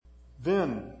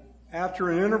Then, after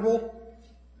an interval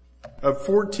of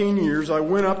 14 years, I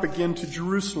went up again to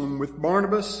Jerusalem with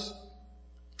Barnabas,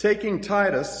 taking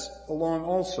Titus along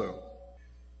also.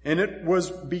 And it was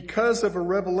because of a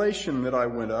revelation that I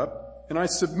went up, and I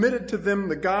submitted to them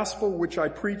the gospel which I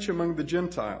preach among the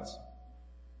Gentiles.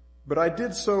 But I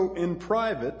did so in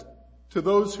private to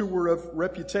those who were of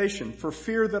reputation, for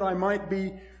fear that I might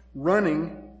be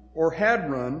running or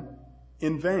had run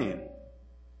in vain.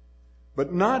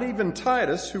 But not even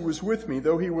Titus, who was with me,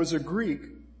 though he was a Greek,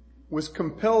 was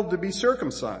compelled to be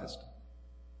circumcised.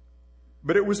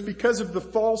 But it was because of the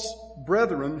false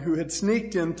brethren who had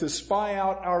sneaked in to spy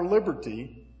out our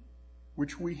liberty,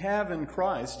 which we have in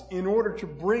Christ, in order to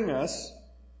bring us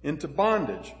into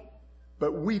bondage.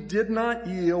 But we did not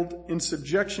yield in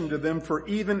subjection to them for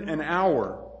even an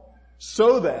hour,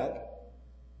 so that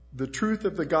the truth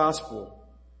of the gospel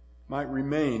might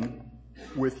remain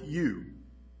with you.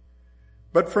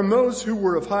 But from those who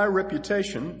were of high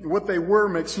reputation, what they were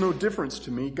makes no difference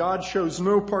to me. God shows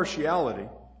no partiality.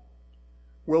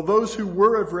 Well, those who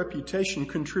were of reputation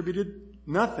contributed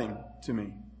nothing to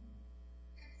me.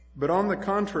 But on the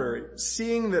contrary,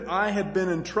 seeing that I had been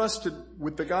entrusted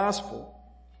with the gospel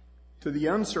to the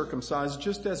uncircumcised,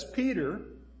 just as Peter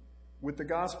with the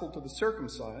gospel to the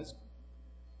circumcised,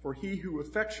 for he who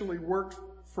effectually worked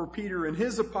for Peter in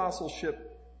his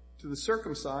apostleship to the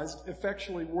circumcised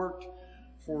effectually worked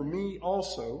for me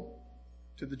also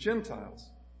to the Gentiles.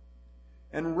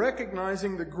 And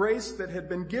recognizing the grace that had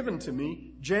been given to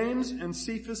me, James and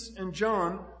Cephas and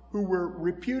John, who were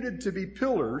reputed to be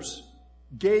pillars,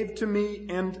 gave to me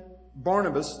and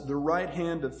Barnabas the right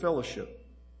hand of fellowship,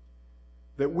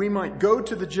 that we might go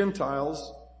to the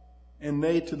Gentiles and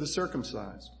they to the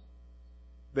circumcised.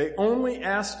 They only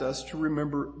asked us to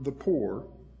remember the poor,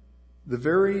 the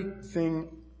very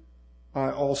thing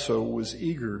I also was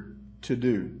eager to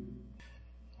do.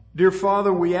 Dear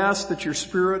Father, we ask that your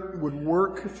Spirit would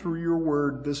work through your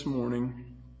word this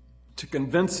morning to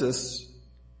convince us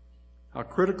how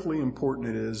critically important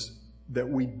it is that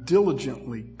we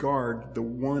diligently guard the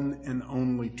one and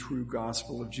only true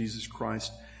gospel of Jesus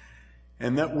Christ,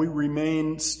 and that we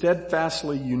remain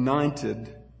steadfastly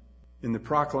united in the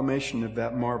proclamation of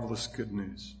that marvelous good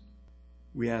news.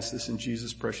 We ask this in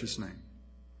Jesus' precious name.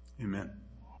 Amen.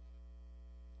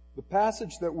 The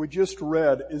passage that we just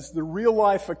read is the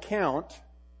real-life account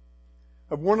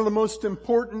of one of the most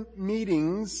important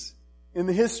meetings in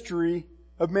the history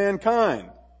of mankind.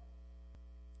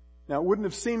 Now, it wouldn't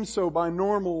have seemed so by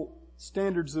normal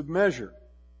standards of measure.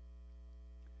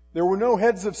 There were no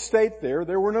heads of state there.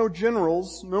 There were no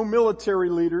generals, no military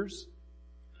leaders.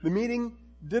 The meeting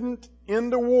didn't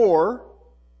end a war.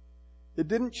 It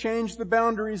didn't change the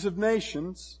boundaries of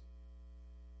nations.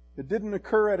 It didn't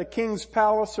occur at a king's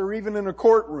palace or even in a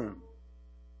courtroom.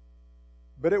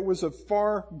 But it was of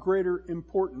far greater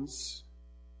importance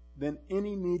than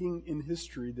any meeting in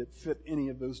history that fit any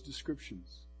of those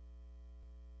descriptions.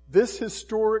 This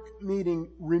historic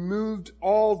meeting removed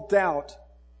all doubt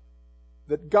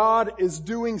that God is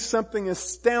doing something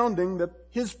astounding that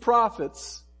his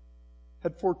prophets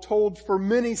had foretold for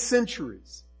many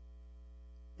centuries.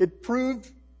 It proved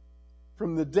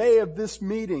from the day of this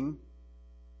meeting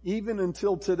even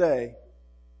until today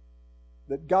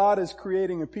that God is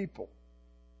creating a people,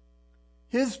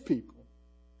 his people,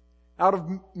 out of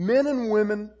men and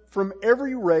women from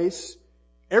every race,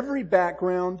 every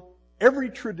background,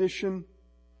 every tradition,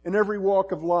 and every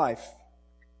walk of life,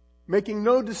 making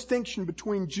no distinction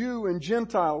between Jew and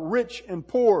Gentile, rich and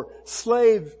poor,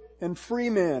 slave and free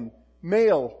man,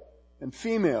 male and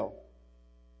female,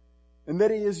 and that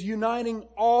he is uniting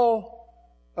all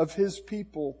of his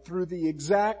people through the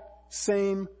exact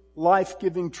same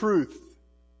life-giving truth,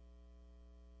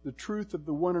 the truth of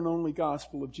the one and only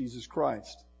gospel of Jesus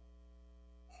Christ.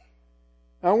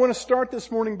 Now, I want to start this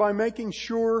morning by making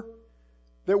sure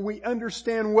that we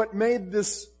understand what made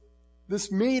this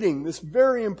meeting, this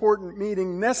very important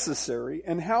meeting, necessary,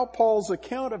 and how Paul's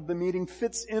account of the meeting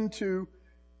fits into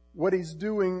what he's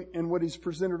doing and what he's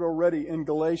presented already in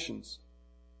Galatians.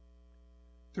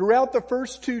 Throughout the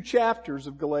first 2 chapters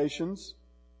of Galatians,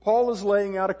 Paul is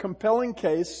laying out a compelling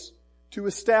case to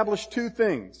establish 2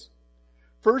 things.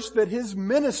 First, that his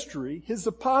ministry, his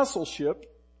apostleship,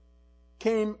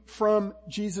 came from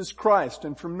Jesus Christ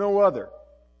and from no other.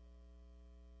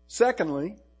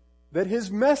 Secondly, that his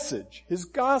message, his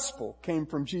gospel, came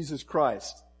from Jesus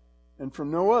Christ and from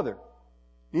no other.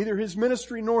 Neither his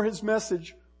ministry nor his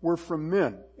message were from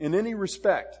men in any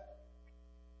respect.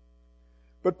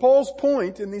 But Paul's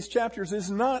point in these chapters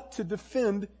is not to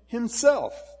defend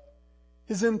himself.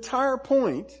 His entire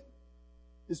point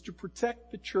is to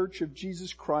protect the church of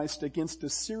Jesus Christ against a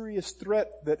serious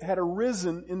threat that had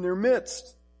arisen in their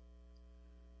midst.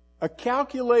 A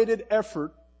calculated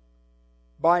effort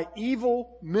by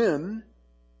evil men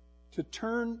to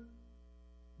turn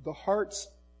the hearts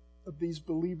of these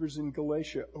believers in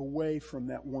Galatia away from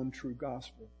that one true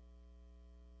gospel.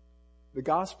 The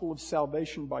gospel of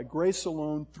salvation by grace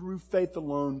alone, through faith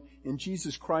alone, in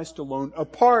Jesus Christ alone,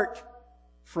 apart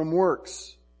from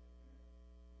works.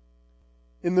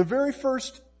 In the very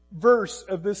first verse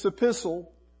of this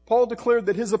epistle, Paul declared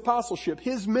that his apostleship,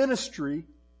 his ministry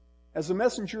as a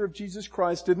messenger of Jesus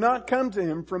Christ, did not come to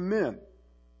him from men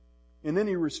in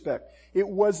any respect. It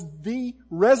was the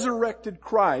resurrected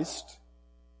Christ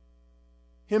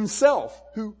himself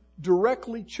who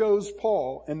directly chose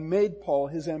Paul and made Paul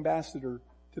his ambassador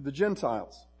to the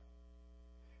Gentiles.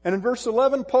 And in verse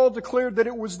 11, Paul declared that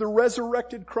it was the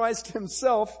resurrected Christ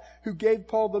himself who gave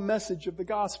Paul the message of the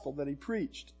gospel that he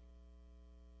preached.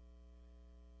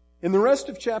 In the rest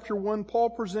of chapter 1,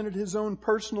 Paul presented his own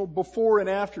personal before and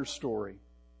after story.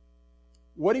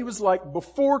 What he was like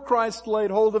before Christ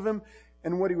laid hold of him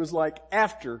and what he was like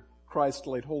after Christ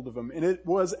laid hold of him. And it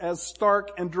was as stark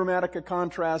and dramatic a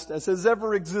contrast as has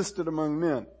ever existed among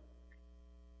men.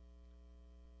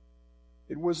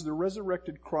 It was the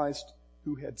resurrected Christ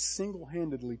who had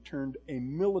single-handedly turned a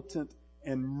militant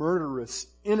and murderous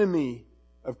enemy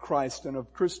of Christ and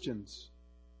of Christians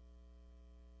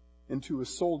into a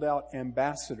sold-out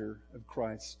ambassador of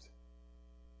Christ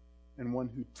and one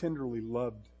who tenderly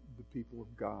loved the people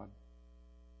of God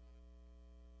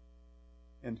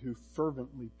and who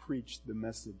fervently preached the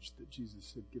message that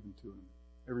Jesus had given to him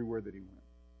everywhere that he went.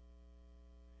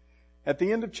 At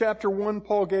the end of chapter 1,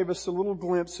 Paul gave us a little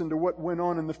glimpse into what went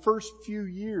on in the first few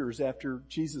years after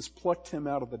Jesus plucked him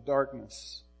out of the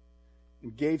darkness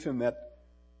and gave him that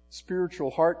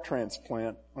spiritual heart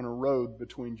transplant on a road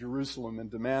between Jerusalem and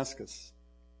Damascus.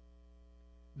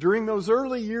 During those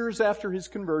early years after his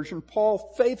conversion,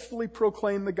 Paul faithfully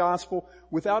proclaimed the gospel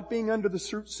without being under the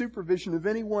supervision of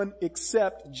anyone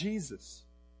except Jesus.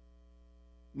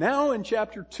 Now in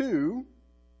chapter 2,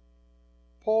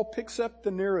 Paul picks up the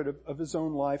narrative of his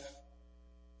own life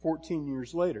 14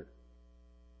 years later.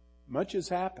 Much has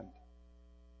happened.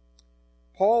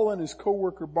 Paul and his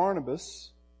co-worker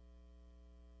Barnabas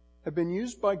have been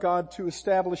used by God to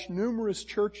establish numerous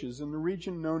churches in the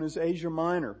region known as Asia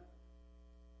Minor,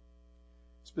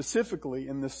 specifically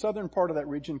in the southern part of that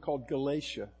region called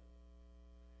Galatia.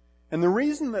 And the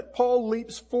reason that Paul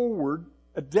leaps forward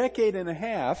a decade and a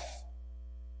half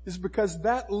is because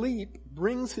that leap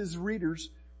brings his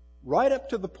readers right up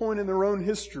to the point in their own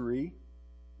history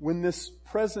when this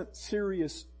present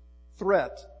serious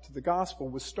threat to the gospel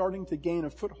was starting to gain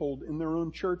a foothold in their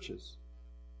own churches.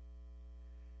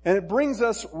 And it brings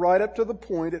us right up to the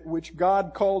point at which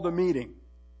God called a meeting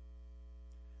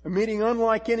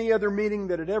unlike any other meeting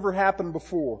that had ever happened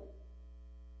before.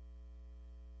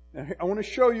 Now, I want to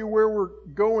show you where we're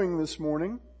going this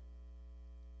morning.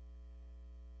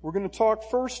 We're going to talk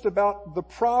first about the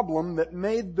problem that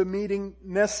made the meeting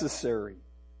necessary.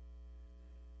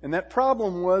 And that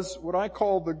problem was what I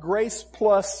call the grace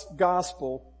plus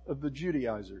gospel of the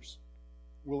Judaizers.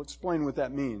 We'll explain what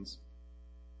that means.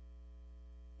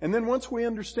 And then once we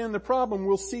understand the problem,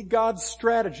 we'll see God's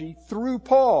strategy through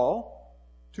Paul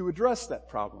to address that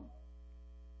problem.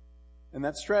 And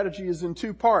that strategy is in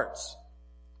two parts.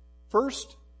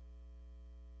 First,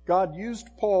 God used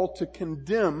Paul to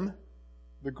condemn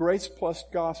the grace plus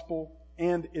gospel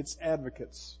and its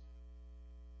advocates.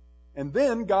 And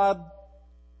then God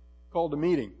called a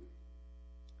meeting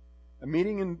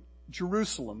in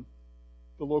Jerusalem,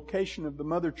 the location of the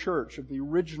mother church, of the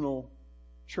original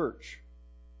church.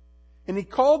 And he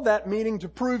called that meeting to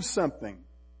prove something.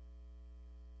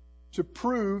 To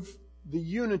prove the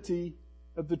unity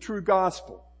of the true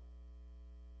gospel.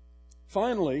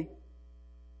 Finally,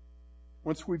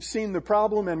 once we've seen the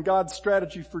problem and God's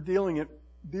strategy for dealing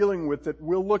with it,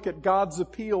 we'll look at God's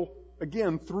appeal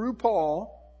again through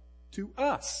Paul to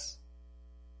us.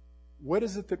 What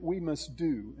is it that we must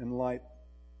do in light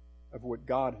of what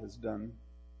God has done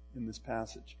in this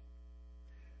passage?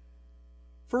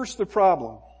 First, the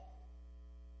problem.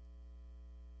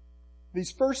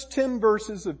 These first 10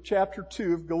 verses of chapter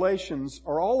 2 of Galatians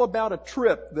are all about a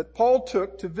trip that Paul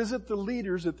took to visit the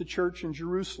leaders at the church in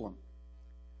Jerusalem.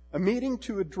 A meeting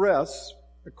to address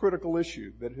a critical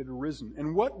issue that had arisen.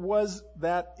 And what was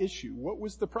that issue? What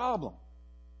was the problem?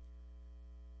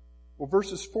 Well,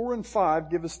 verses 4 and 5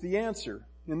 give us the answer.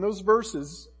 In those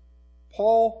verses,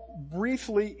 Paul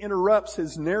briefly interrupts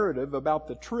his narrative about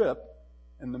the trip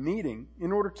and the meeting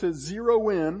in order to zero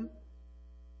in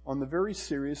on the very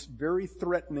serious, very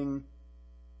threatening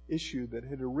issue that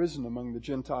had arisen among the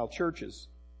Gentile churches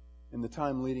in the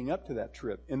time leading up to that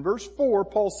trip. In verse 4,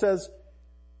 Paul says,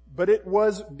 "But it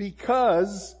was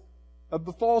because of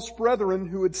the false brethren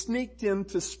who had sneaked in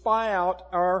to spy out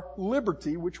our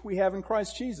liberty, which we have in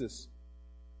Christ Jesus,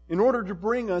 in order to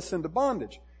bring us into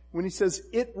bondage." When he says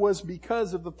it was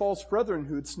because of the false brethren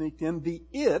who had sneaked in, the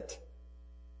it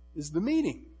is the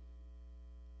meeting.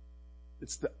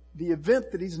 It's the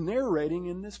event that he's narrating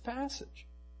in this passage.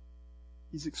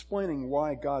 He's explaining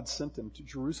why God sent him to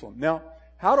Jerusalem. Now,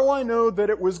 how do I know that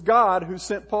it was God who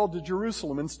sent Paul to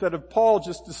Jerusalem instead of Paul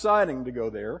just deciding to go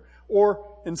there,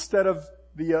 or instead of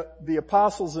the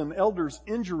apostles and elders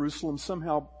in Jerusalem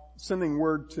somehow sending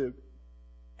word to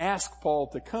ask Paul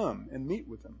to come and meet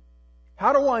with him?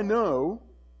 How do I know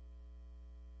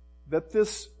that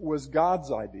this was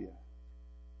God's idea?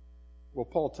 Well,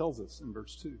 Paul tells us in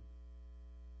verse 2.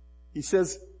 He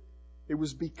says, "It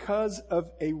was because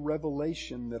of a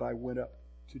revelation that I went up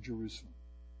to Jerusalem."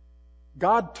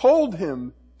 God told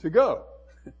him to go.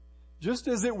 Just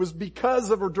as it was because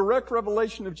of a direct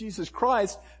revelation of Jesus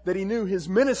Christ that he knew his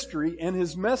ministry and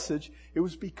his message, it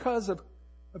was because of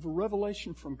a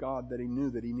revelation from God that he knew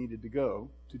that he needed to go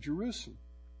to Jerusalem.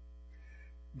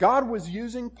 God was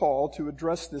using Paul to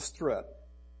address this threat.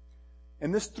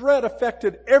 And this threat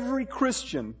affected every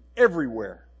Christian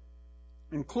everywhere,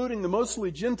 including the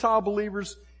mostly Gentile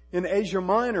believers in Asia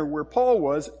Minor where Paul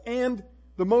was, and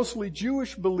the mostly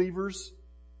Jewish believers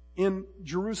in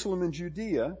Jerusalem and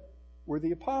Judea where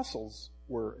the apostles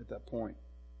were at that point.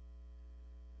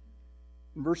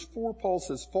 In verse 4, Paul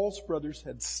says, false brothers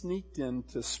had sneaked in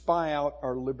to spy out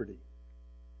our liberty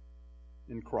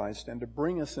in Christ and to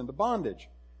bring us into bondage.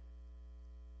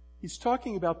 He's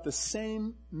talking about the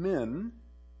same men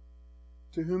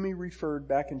to whom he referred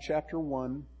back in chapter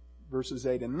 1, verses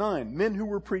 8 and 9. Men who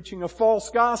were preaching a false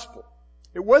gospel.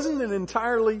 It wasn't an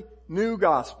entirely new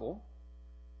gospel.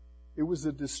 It was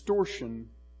a distortion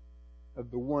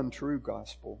of the one true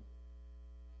gospel,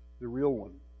 the real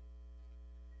one.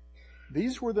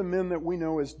 These were the men that we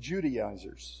know as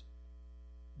Judaizers.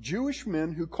 Jewish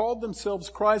men who called themselves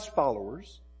Christ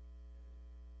followers,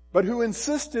 but who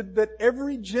insisted that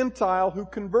every Gentile who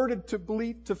converted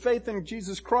to faith in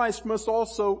Jesus Christ must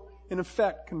also, in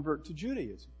effect, convert to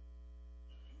Judaism.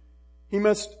 He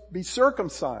must be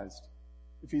circumcised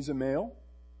if he's a male.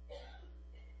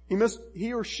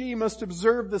 He or she must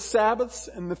observe the Sabbaths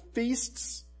and the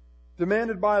feasts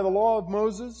demanded by the law of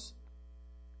Moses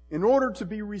in order to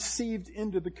be received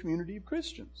into the community of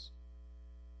Christians.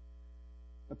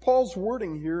 Now, Paul's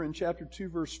wording here in chapter 2,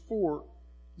 verse 4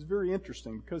 is very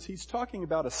interesting because he's talking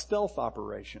about a stealth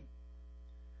operation.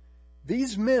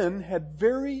 These men had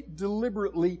very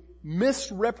deliberately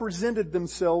misrepresented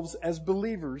themselves as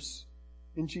believers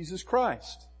in Jesus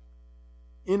Christ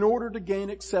in order to gain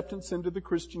acceptance into the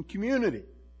Christian community.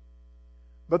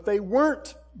 But they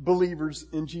weren't believers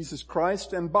in Jesus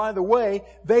Christ, and by the way,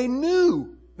 they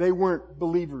knew they weren't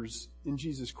believers in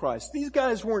Jesus Christ. These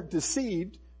guys weren't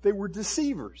deceived, they were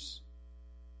deceivers.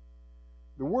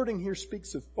 The wording here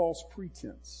speaks of false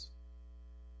pretense.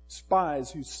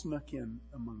 Spies who snuck in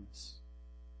among us.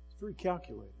 It's very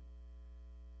calculated.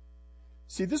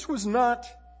 See, this was not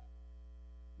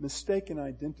mistaken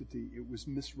identity, it was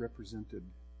misrepresented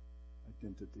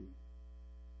identity.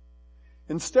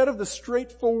 Instead of the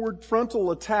straightforward frontal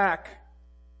attack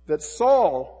that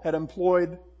Saul had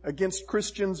employed against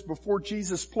Christians before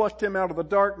Jesus plucked him out of the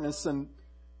darkness and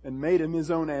made him his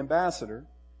own ambassador,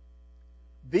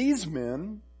 these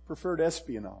men preferred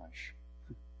espionage.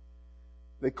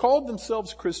 They called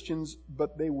themselves Christians,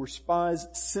 but they were spies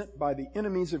sent by the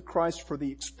enemies of Christ for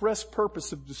the express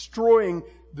purpose of destroying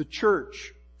the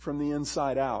church from the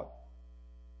inside out.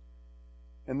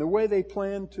 And the way they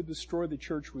planned to destroy the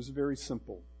church was very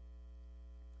simple.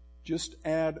 Just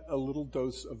add a little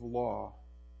dose of law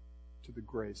to the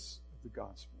grace of the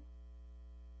gospel.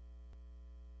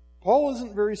 Paul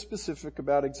isn't very specific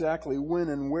about exactly when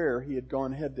and where he had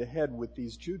gone head to head with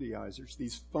these Judaizers,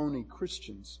 these phony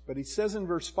Christians. But he says in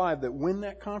verse 5 that when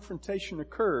that confrontation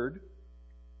occurred,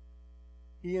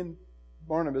 he and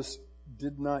Barnabas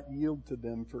did not yield to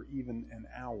them for even an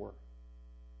hour.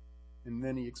 And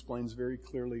then he explains very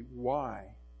clearly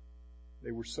why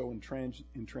they were so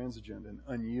intransigent and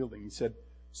unyielding. He said,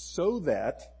 so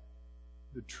that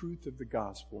the truth of the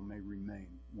gospel may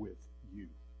remain with you,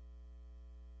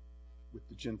 with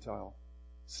the Gentile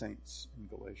saints in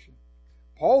Galatia.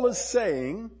 Paul is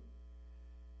saying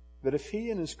that if he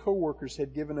and his co-workers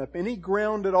had given up any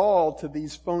ground at all to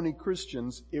these phony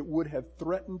Christians, it would have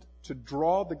threatened to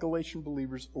draw the Galatian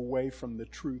believers away from the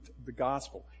truth of the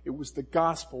gospel. It was the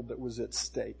gospel that was at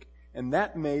stake. And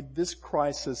that made this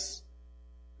crisis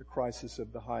the crisis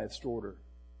of the highest order.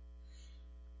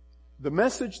 The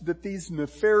message that these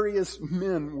nefarious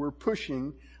men were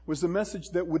pushing was a message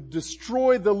that would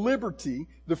destroy the liberty,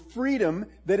 the freedom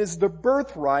that is the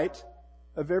birthright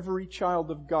of every child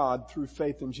of God through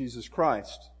faith in Jesus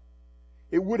Christ.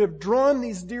 It would have drawn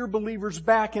these dear believers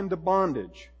back into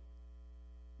bondage,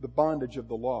 the bondage of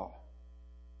the law.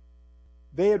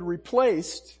 They had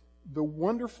replaced the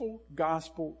wonderful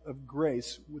gospel of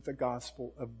grace with a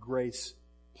gospel of grace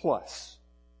plus.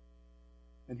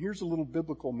 And here's a little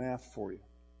biblical math for you.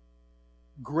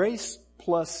 Grace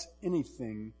plus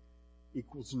anything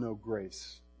equals no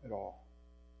grace at all.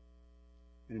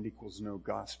 And it equals no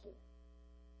gospel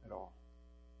at all.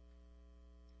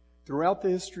 Throughout the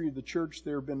history of the church,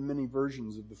 there have been many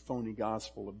versions of the phony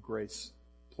gospel of grace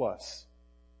plus.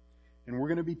 And we're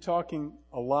going to be talking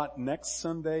a lot next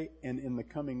Sunday and in the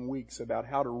coming weeks about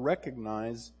how to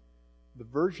recognize the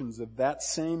versions of that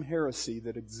same heresy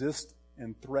that exist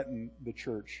and threaten the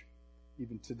church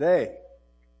even today.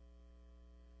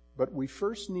 But we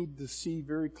first need to see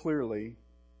very clearly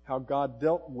how God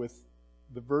dealt with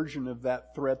the version of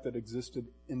that threat that existed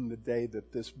in the day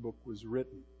that this book was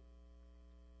written.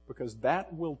 Because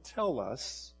that will tell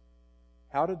us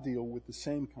how to deal with the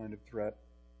same kind of threat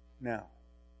now.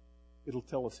 It'll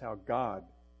tell us how God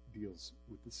deals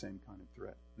with the same kind of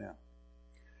threat now.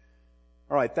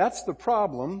 All right, that's the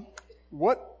problem.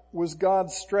 What was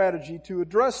God's strategy to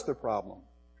address the problem?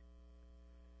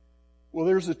 Well,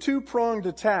 there's a two-pronged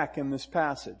attack in this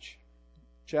passage.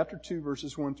 Chapter 2,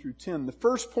 verses 1 through 10. The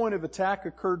first point of attack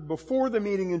occurred before the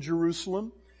meeting in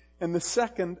Jerusalem, and the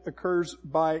second occurs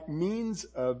by means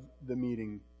of the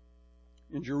meeting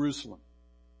in Jerusalem.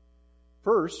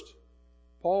 First,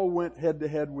 Paul went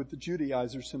head-to-head with the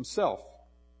Judaizers himself.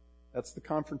 That's the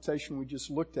confrontation we just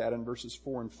looked at in verses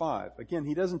 4 and 5. Again,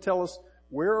 he doesn't tell us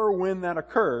where or when that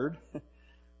occurred,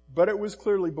 but it was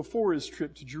clearly before his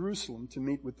trip to Jerusalem to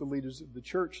meet with the leaders of the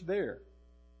church there.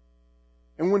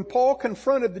 And when Paul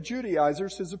confronted the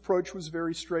Judaizers, his approach was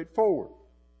very straightforward.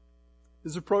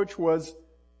 His approach was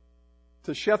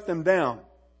to shut them down.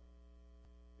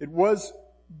 It was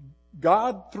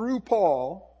God, through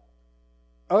Paul,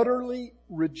 utterly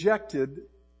rejected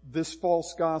this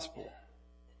false gospel.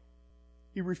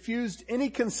 He refused any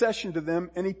concession to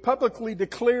them, and he publicly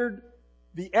declared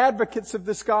the advocates of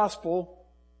this gospel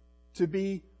to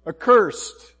be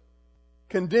accursed,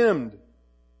 condemned.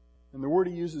 And the word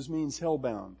he uses means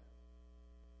hellbound.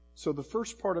 So the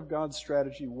first part of God's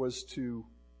strategy was to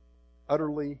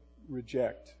utterly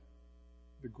reject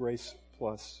the grace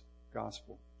plus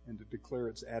gospel and to declare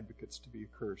its advocates to be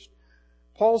accursed.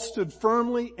 Paul stood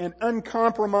firmly and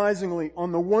uncompromisingly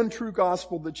on the one true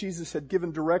gospel that Jesus had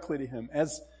given directly to him.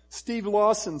 As Steve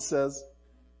Lawson says,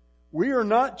 we are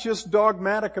not just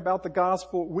dogmatic about the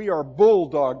gospel, we are bull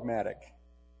dogmatic.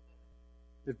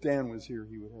 If Dan was here,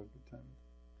 he would have a good time.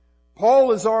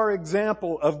 Paul is our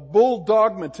example of bull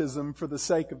dogmatism for the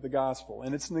sake of the gospel,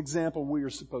 and it's an example we are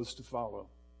supposed to follow.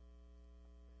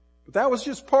 But that was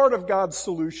just part of God's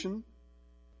solution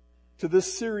to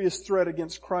this serious threat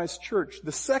against Christ's church.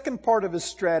 The second part of his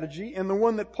strategy, and the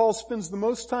one that Paul spends the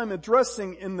most time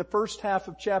addressing in the first half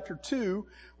of chapter 2,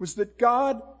 was that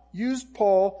God used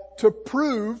Paul to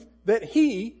prove that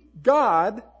he,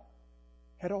 God,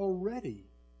 had already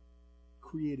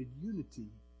created unity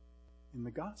in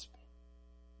the gospel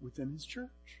within his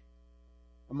church,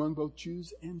 among both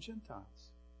Jews and Gentiles.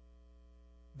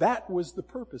 That was the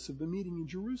purpose of the meeting in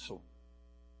Jerusalem.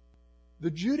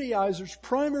 The Judaizers'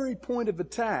 primary point of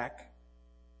attack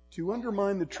to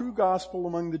undermine the true gospel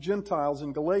among the Gentiles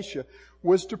in Galatia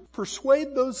was to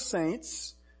persuade those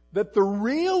saints that the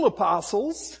real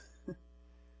apostles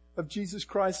of Jesus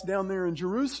Christ down there in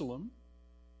Jerusalem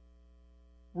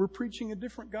were preaching a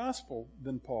different gospel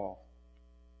than Paul.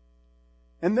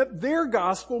 And that their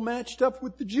gospel matched up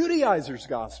with the Judaizers'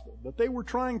 gospel that they were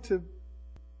trying to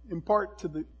impart to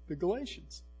the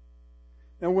Galatians.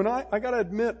 Now I gotta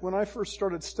admit, when I first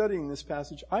started studying this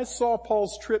passage, I saw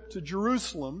Paul's trip to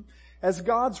Jerusalem as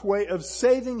God's way of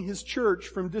saving his church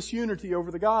from disunity over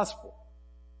the gospel.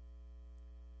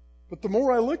 But the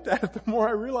more I looked at it, the more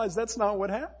I realized that's not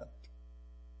what happened.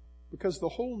 Because the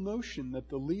whole notion that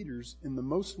the leaders in the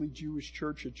mostly Jewish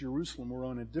church at Jerusalem were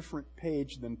on a different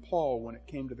page than Paul when it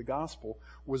came to the gospel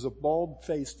was a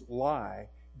bald-faced lie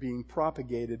being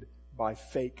propagated by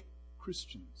fake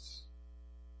Christians.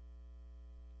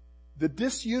 The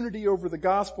disunity over the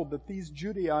gospel that these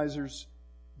Judaizers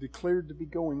declared to be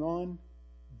going on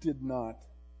did not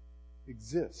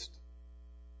exist.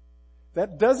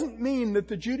 That doesn't mean that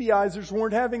the Judaizers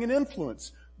weren't having an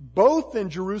influence, both in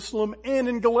Jerusalem and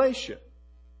in Galatia.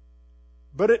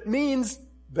 But it means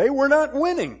they were not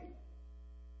winning.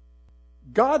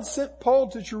 God sent Paul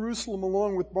to Jerusalem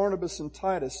along with Barnabas and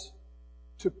Titus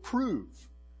to prove,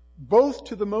 both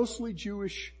to the mostly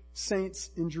Jewish saints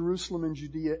in Jerusalem and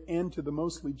Judea and to the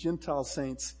mostly Gentile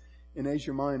saints in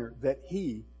Asia Minor, that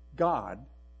He, God,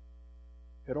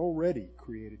 had already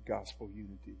created gospel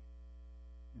unity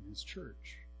in His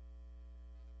church.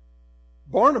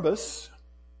 Barnabas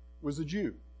was a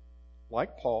Jew,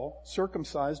 like Paul,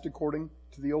 circumcised according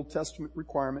to the Old Testament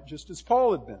requirement, just as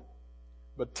Paul had been.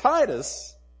 But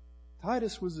Titus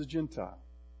was a Gentile.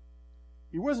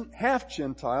 He wasn't half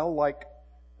Gentile like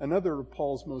another of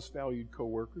Paul's most valued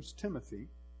co-workers, Timothy.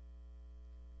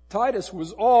 Titus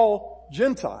was all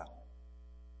Gentile.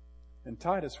 And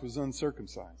Titus was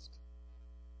uncircumcised.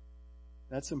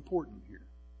 That's important here.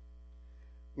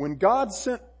 When God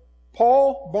sent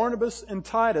Paul, Barnabas, and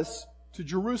Titus to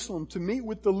Jerusalem to meet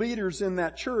with the leaders in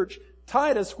that church,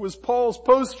 Titus was Paul's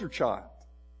poster child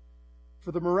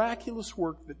for the miraculous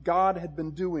work that God had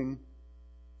been doing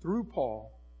through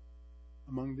Paul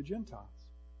among the Gentiles.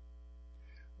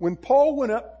 When Paul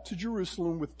went up to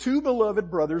Jerusalem with two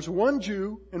beloved brothers, one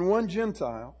Jew and one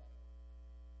Gentile,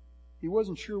 he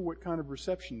wasn't sure what kind of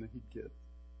reception that he'd get.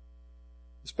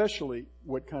 Especially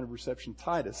what kind of reception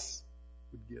Titus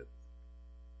would get.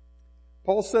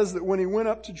 Paul says that when he went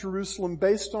up to Jerusalem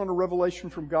based on a revelation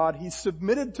from God, he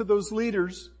submitted to those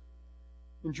leaders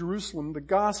in Jerusalem the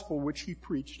gospel which he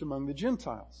preached among the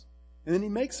Gentiles. And then he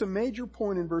makes a major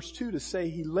point in verse 2 to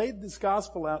say he laid this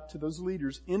gospel out to those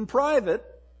leaders in private,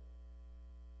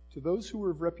 to those who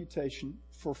were of reputation,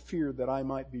 for fear that I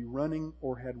might be running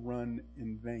or had run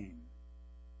in vain.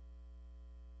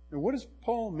 Now what does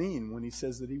Paul mean when he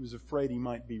says that he was afraid he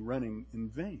might be running in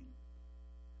vain?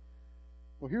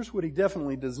 Well, here's what he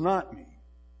definitely does not mean.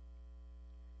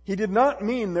 He did not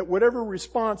mean that whatever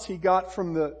response he got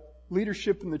from the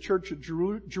leadership in the church at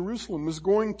Jerusalem was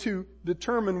going to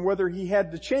determine whether he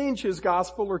had to change his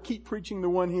gospel or keep preaching the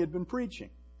one he had been preaching.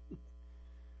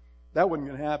 That wasn't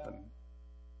going to happen.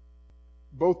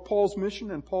 Both Paul's mission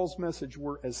and Paul's message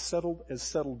were as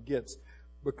settled gets,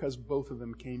 because both of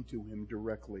them came to him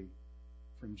directly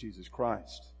from Jesus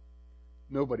Christ.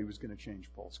 Nobody was going to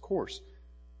change Paul's course.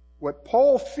 What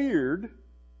Paul feared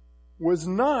was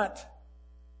not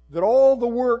that all the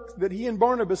work that he and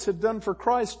Barnabas had done for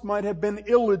Christ might have been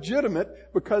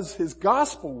illegitimate because his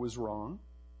gospel was wrong.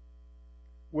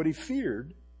 What he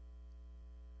feared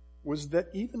was that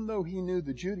even though he knew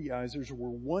the Judaizers were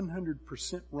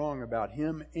 100% wrong about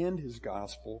him and his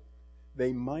gospel,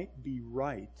 they might be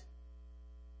right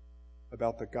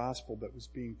about the gospel that was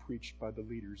being preached by the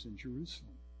leaders in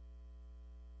Jerusalem.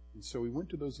 And so he went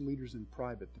to those leaders in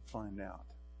private to find out.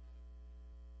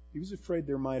 He was afraid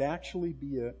there might actually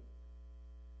be a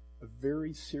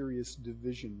very serious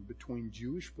division between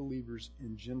Jewish believers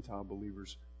and Gentile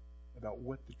believers about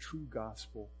what the true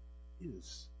gospel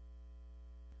is.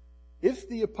 If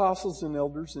the apostles and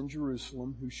elders in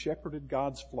Jerusalem who shepherded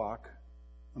God's flock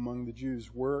among the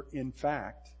Jews were, in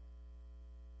fact,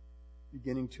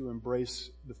 beginning to embrace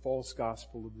the false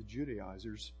gospel of the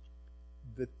Judaizers,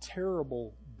 the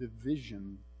terrible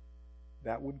division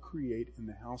that would create in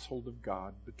the household of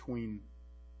God between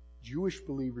Jewish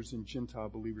believers and Gentile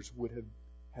believers would have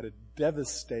had a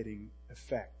devastating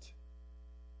effect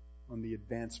on the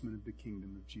advancement of the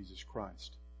kingdom of Jesus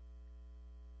Christ.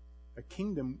 A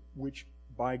kingdom which,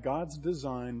 by God's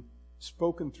design,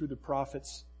 spoken through the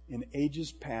prophets in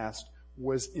ages past,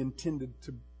 was intended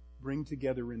to bring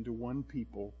together into one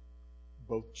people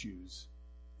both Jews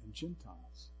and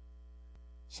Gentiles.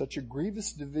 Such a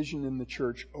grievous division in the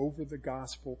church over the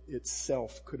gospel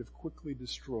itself could have quickly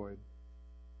destroyed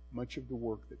much of the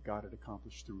work that God had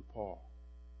accomplished through Paul.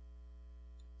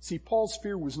 See, Paul's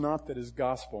fear was not that his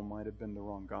gospel might have been the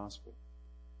wrong gospel.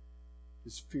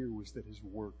 His fear was that his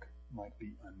work might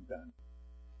be undone.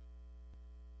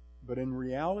 But in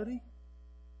reality,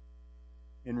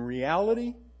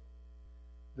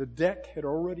 the deck had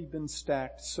already been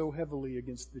stacked so heavily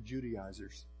against the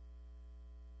Judaizers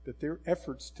that their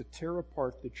efforts to tear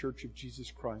apart the Church of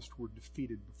Jesus Christ were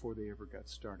defeated before they ever got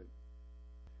started.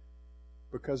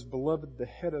 Because, beloved, the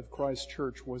head of Christ's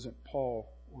church wasn't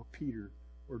Paul or Peter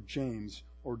or James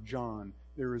or John.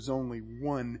 There is only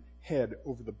one head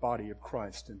over the body of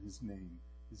Christ, and his name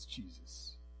is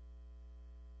Jesus.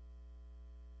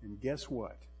 And guess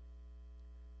what?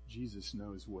 Jesus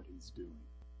knows what he's doing.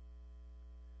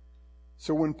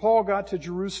 So when Paul got to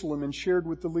Jerusalem and shared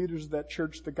with the leaders of that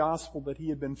church the gospel that he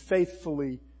had been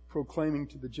faithfully proclaiming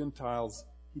to the Gentiles,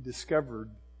 he discovered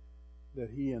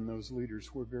that he and those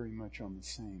leaders were very much on the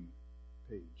same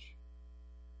page.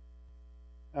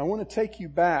 I want to take you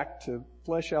back to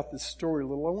flesh out this story a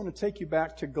little. I want to take you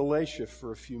back to Galatia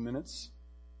for a few minutes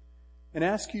and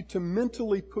ask you to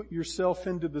mentally put yourself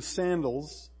into the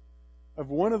sandals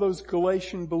of one of those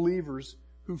Galatian believers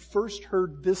who first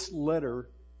heard this letter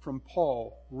from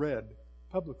Paul read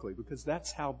publicly, because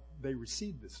that's how they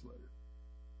received this letter.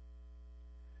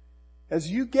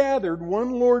 As you gathered one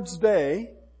Lord's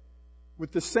Day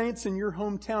with the saints in your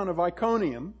hometown of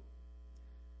Iconium,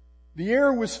 the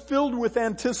air was filled with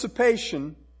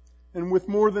anticipation and with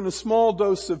more than a small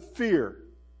dose of fear.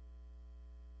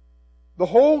 The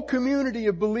whole community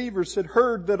of believers had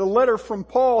heard that a letter from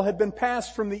Paul had been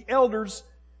passed from the elders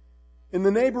in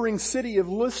the neighboring city of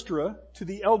Lystra to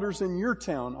the elders in your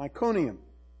town, Iconium.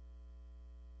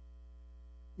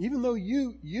 Even though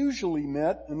you usually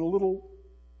met in a little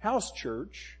house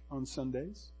church on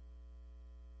Sundays,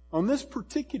 on this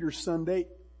particular Sunday,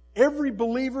 every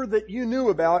believer that you knew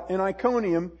about in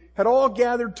Iconium had all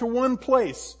gathered to one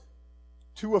place,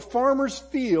 to a farmer's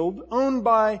field owned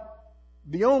by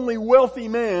the only wealthy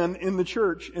man in the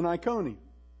church in Iconium.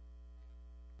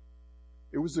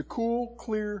 It was a cool,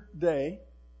 clear day,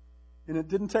 and it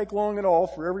didn't take long at all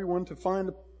for everyone to find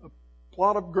a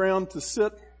plot of ground to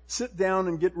sit down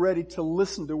and get ready to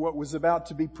listen to what was about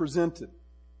to be presented.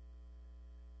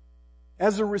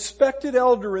 As a respected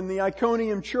elder in the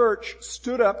Iconium church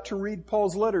stood up to read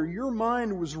Paul's letter, your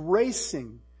mind was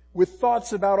racing with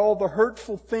thoughts about all the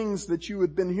hurtful things that you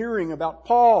had been hearing about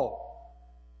Paul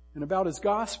and about his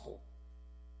gospel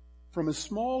from a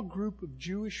small group of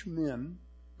Jewish men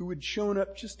who had shown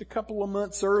up just a couple of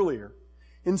months earlier,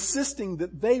 insisting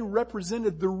that they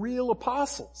represented the real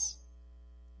apostles,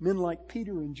 men like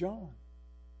Peter and John,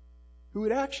 who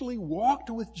had actually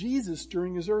walked with Jesus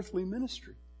during his earthly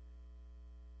ministry,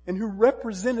 and who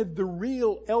represented the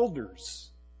real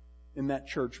elders in that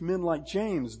church, men like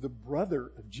James, the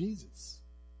brother of Jesus.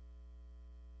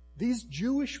 These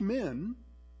Jewish men,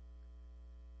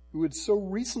 who had so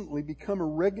recently become a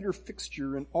regular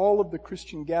fixture in all of the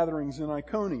Christian gatherings in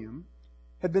Iconium,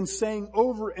 had been saying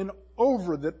over and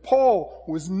over that Paul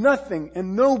was nothing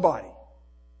and nobody,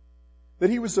 that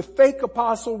he was a fake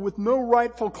apostle with no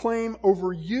rightful claim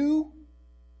over you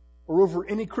or over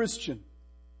any Christian.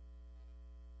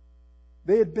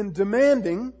 They had been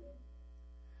demanding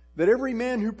that every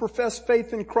man who professed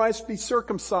faith in Christ be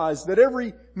circumcised, that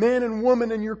every man and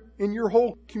woman in your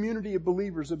whole community of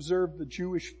believers observe the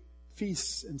Jewish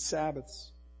feasts and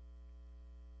Sabbaths.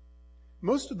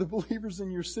 Most of the believers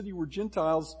in your city were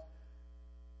Gentiles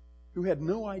who had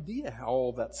no idea how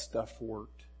all that stuff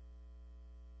worked.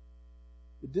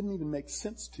 It didn't even make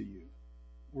sense to you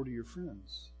or to your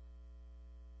friends.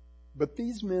 But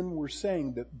these men were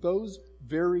saying that those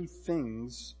very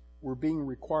things were being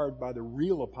required by the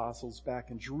real apostles back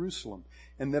in Jerusalem,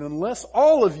 and that unless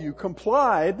all of you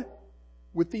complied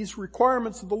with these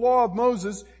requirements of the law of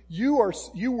Moses, you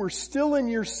were still in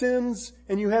your sins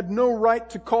and you had no right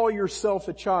to call yourself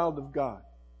a child of God.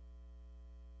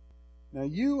 Now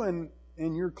you and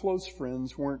your close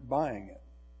friends weren't buying it.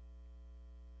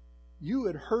 You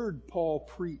had heard Paul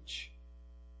preach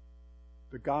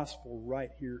the gospel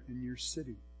right here in your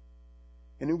city.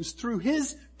 And it was through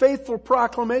his faithful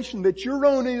proclamation that your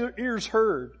own ears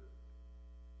heard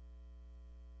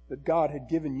that God had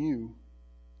given you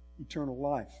eternal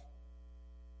life.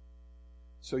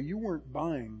 So you weren't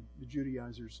buying the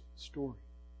Judaizers' story.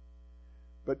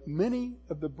 But many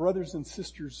of the brothers and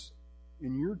sisters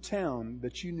in your town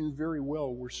that you knew very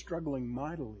well were struggling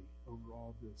mightily over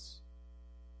all this.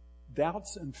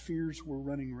 Doubts and fears were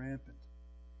running rampant.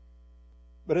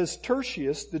 But as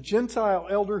Tertius, the Gentile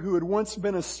elder who had once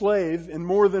been a slave in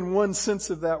more than one sense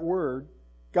of that word,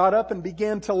 got up and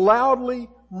began to loudly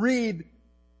read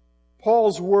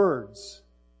Paul's words,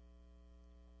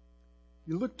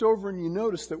 you looked over and you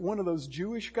noticed that one of those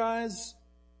Jewish guys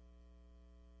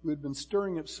who had been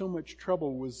stirring up so much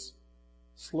trouble was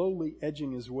slowly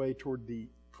edging his way toward the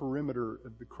perimeter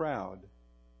of the crowd.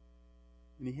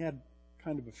 And he had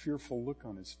kind of a fearful look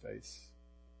on his face.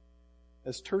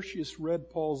 As Tertius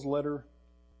read Paul's letter,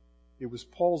 it was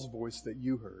Paul's voice that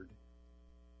you heard,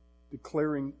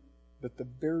 declaring that the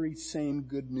very same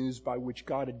good news by which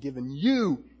God had given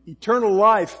you eternal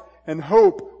life and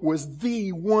hope was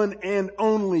the one and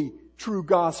only true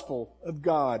gospel of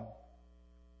God.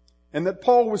 And that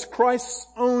Paul was Christ's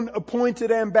own appointed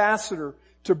ambassador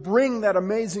to bring that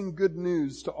amazing good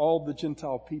news to all the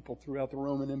Gentile people throughout the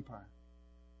Roman Empire.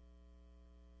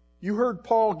 You heard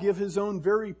Paul give his own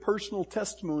very personal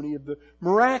testimony of the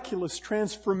miraculous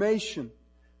transformation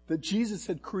that Jesus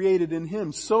had created in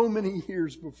him so many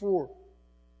years before.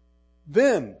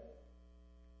 Then,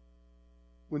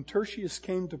 when Tertius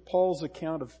came to Paul's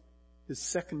account of his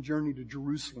second journey to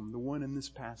Jerusalem, the one in this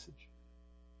passage,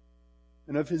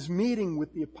 and of his meeting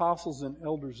with the apostles and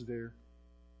elders there,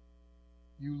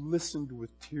 you listened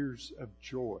with tears of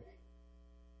joy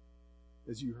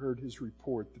as you heard his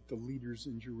report that the leaders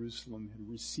in Jerusalem had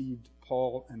received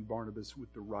Paul and Barnabas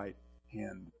with the right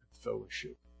hand of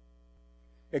fellowship,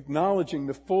 acknowledging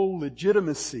the full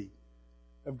legitimacy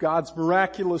of God's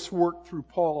miraculous work through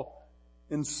Paul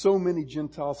in so many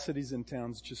Gentile cities and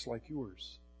towns just like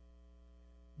yours.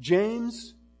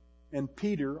 James and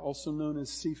Peter, also known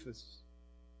as Cephas,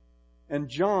 and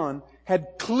John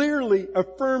had clearly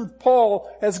affirmed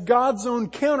Paul as God's own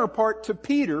counterpart to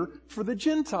Peter for the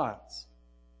Gentiles.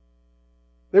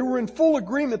 They were in full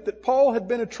agreement that Paul had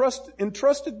been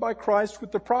entrusted by Christ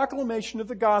with the proclamation of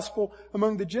the gospel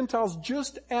among the Gentiles,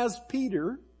 just as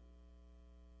Peter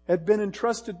had been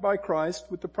entrusted by Christ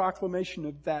with the proclamation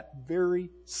of that very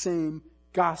same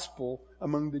gospel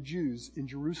among the Jews in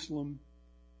Jerusalem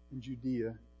and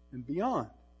Judea and beyond.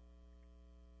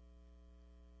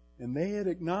 And they had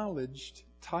acknowledged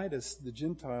Titus the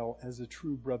Gentile as a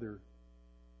true brother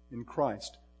in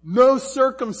Christ. No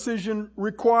circumcision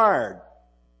required.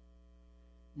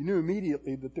 You knew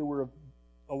immediately that there were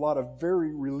a lot of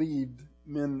very relieved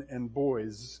men and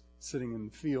boys sitting in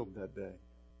the field that day.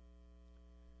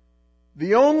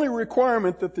 The only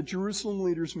requirement that the Jerusalem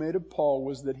leaders made of Paul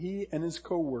was that he and his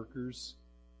co-workers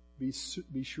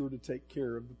be sure to take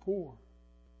care of the poor.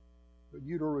 But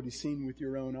you'd already seen with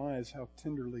your own eyes how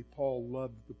tenderly Paul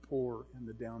loved the poor and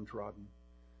the downtrodden.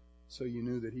 So you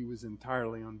knew that he was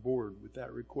entirely on board with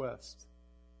that request.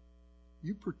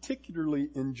 You particularly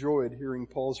enjoyed hearing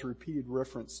Paul's repeated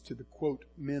reference to the, quote,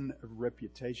 men of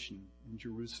reputation in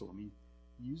Jerusalem. He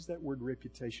used that word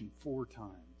reputation 4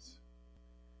 times.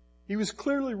 He was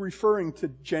clearly referring to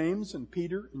James and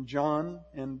Peter and John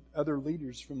and other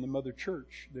leaders from the mother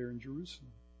church there in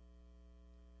Jerusalem.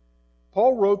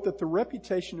 Paul wrote that the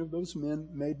reputation of those men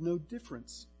made no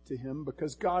difference to him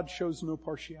because God shows no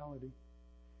partiality.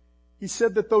 He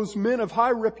said that those men of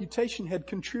high reputation had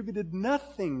contributed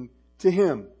nothing to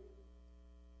him.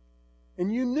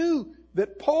 And you knew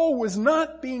that Paul was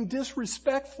not being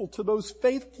disrespectful to those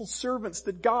faithful servants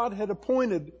that God had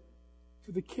appointed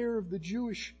for the care of the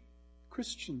Jewish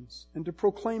Christians and to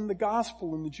proclaim the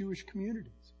gospel in the Jewish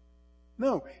communities.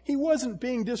 No, he wasn't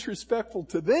being disrespectful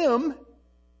to them.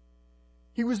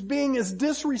 He was being as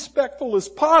disrespectful as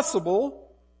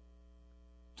possible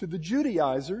to the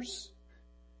Judaizers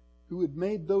who had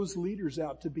made those leaders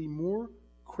out to be more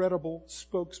credible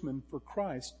spokesmen for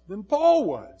Christ than Paul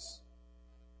was.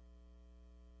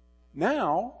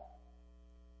 Now,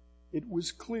 it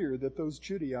was clear that those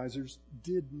Judaizers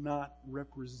did not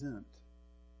represent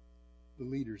the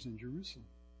leaders in Jerusalem.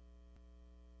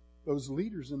 Those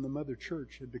leaders in the mother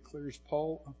church had declared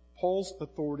Paul's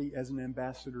authority as an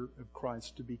ambassador of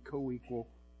Christ to be co-equal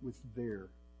with their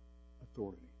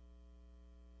authority.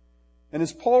 And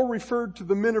as Paul referred to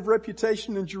the men of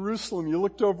reputation in Jerusalem, you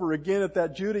looked over again at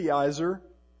that Judaizer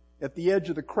at the edge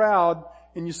of the crowd,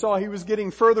 and you saw he was getting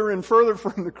further and further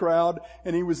from the crowd,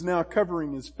 and he was now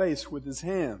covering his face with his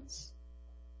hands.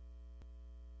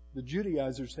 The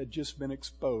Judaizers had just been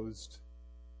exposed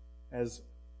as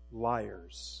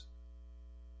liars.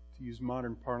 To use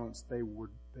modern parlance, they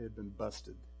had been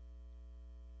busted.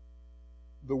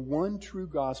 The one true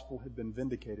gospel had been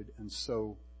vindicated, and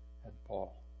so had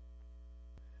Paul.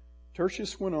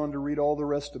 Tertius went on to read all the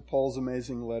rest of Paul's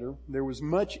amazing letter. There was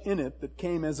much in it that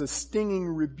came as a stinging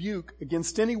rebuke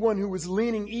against anyone who was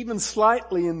leaning even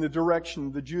slightly in the direction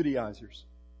of the Judaizers.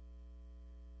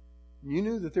 You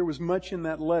knew that there was much in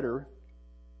that letter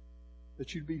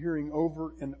that you'd be hearing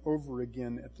over and over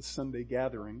again at the Sunday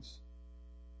gatherings,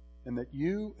 and that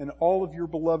you and all of your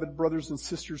beloved brothers and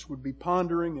sisters would be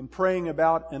pondering and praying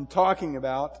about and talking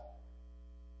about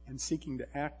and seeking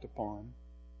to act upon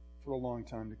for a long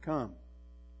time to come.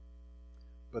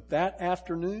 But that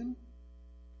afternoon,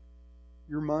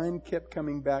 your mind kept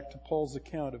coming back to Paul's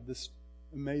account of this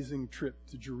amazing trip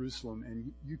to Jerusalem,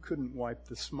 and you couldn't wipe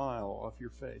the smile off your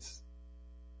face.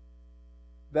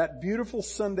 That beautiful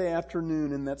Sunday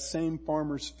afternoon in that same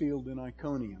farmer's field in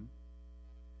Iconium,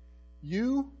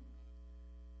 you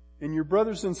and your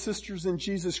brothers and sisters in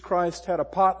Jesus Christ had a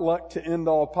potluck to end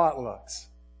all potlucks.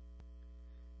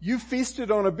 You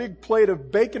feasted on a big plate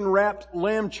of bacon-wrapped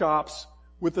lamb chops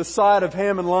with a side of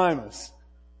ham and limas.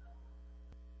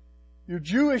 Your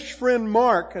Jewish friend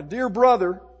Mark, a dear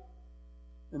brother,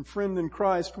 and friend in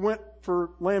Christ went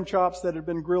for lamb chops that had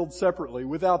been grilled separately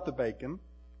without the bacon.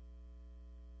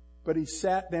 But he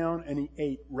sat down and he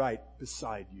ate right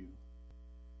beside you.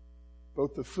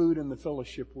 Both the food and the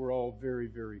fellowship were all very,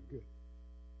 very good.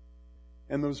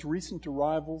 And those recent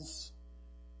arrivals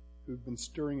who've been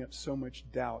stirring up so much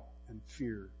doubt and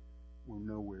fear were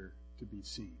nowhere to be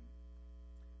seen.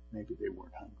 Maybe they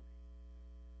weren't hungry.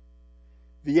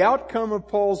 The outcome of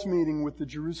Paul's meeting with the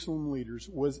Jerusalem leaders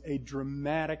was a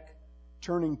dramatic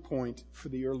turning point for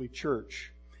the early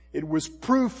church. It was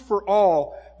proof for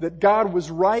all that God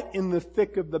was right in the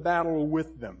thick of the battle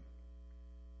with them.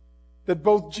 That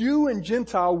both Jew and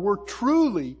Gentile were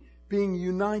truly being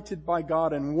united by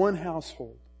God in one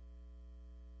household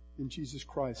in Jesus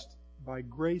Christ by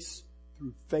grace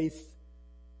through faith,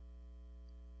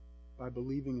 by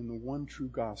believing in the one true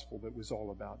gospel that was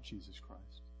all about Jesus Christ.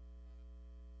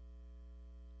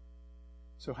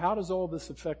 So how does all this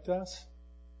affect us?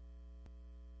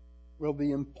 Well,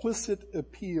 the implicit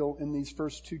appeal in these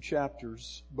first two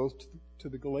chapters, both to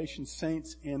the Galatian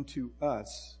saints and to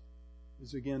us,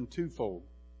 is again twofold.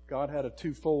 God had a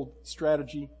twofold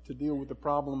strategy to deal with the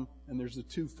problem, and there's a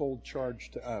twofold charge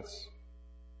to us.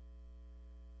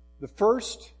 The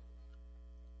first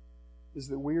is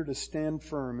that we are to stand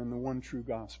firm in the one true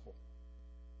gospel.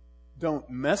 Don't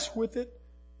mess with it,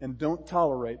 and don't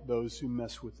tolerate those who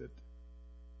mess with it.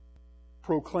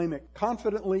 Proclaim it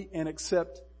confidently and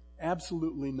accept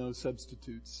absolutely no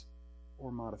substitutes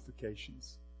or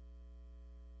modifications.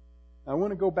 I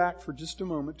want to go back for just a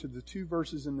moment to the two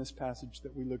verses in this passage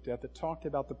that we looked at that talked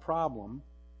about the problem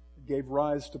that gave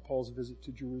rise to Paul's visit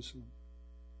to Jerusalem.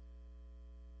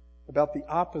 About the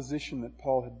opposition that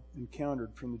Paul had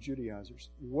encountered from the Judaizers.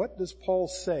 What does Paul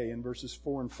say in verses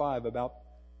 4 and 5 about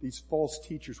these false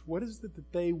teachers? What is it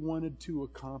that they wanted to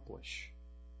accomplish?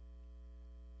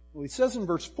 Well, he says in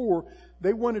verse 4,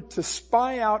 they wanted to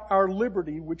spy out our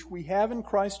liberty which we have in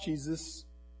Christ Jesus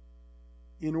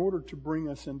in order to bring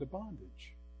us into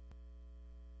bondage.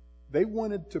 They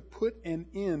wanted to put an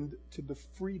end to the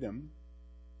freedom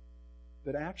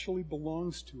that actually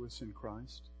belongs to us in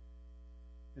Christ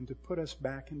and to put us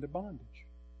back into bondage.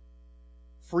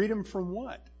 Freedom from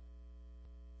what?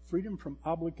 Freedom from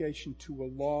obligation to a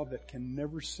law that can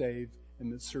never save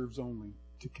and that serves only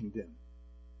to condemn.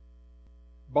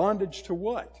 Bondage to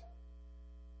what?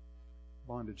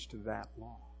 Bondage to that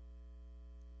law.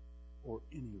 Or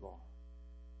any law.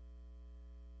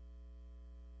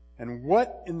 And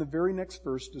what in the very next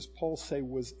verse does Paul say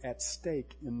was at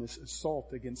stake in this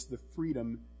assault against the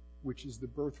freedom which is the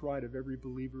birthright of every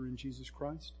believer in Jesus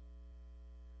Christ?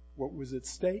 What was at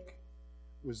stake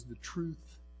was the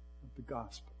truth of the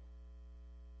gospel.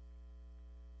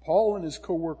 Paul and his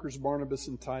co-workers Barnabas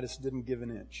and Titus didn't give an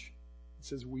inch. It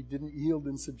says we didn't yield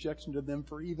in subjection to them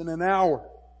for even an hour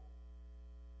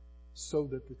so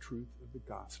that the truth of the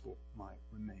gospel might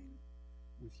remain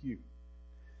with you.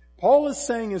 Paul is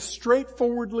saying as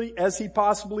straightforwardly as he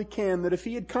possibly can that if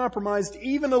he had compromised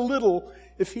even a little,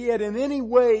 if he had in any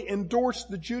way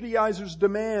endorsed the Judaizers'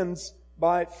 demands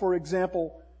by, for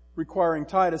example, requiring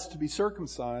Titus to be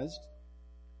circumcised,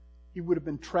 he would have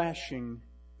been trashing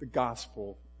the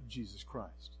gospel of Jesus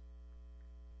Christ.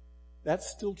 That's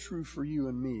still true for you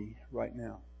and me right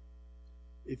now.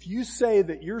 If you say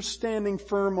that you're standing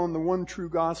firm on the one true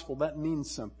gospel, that means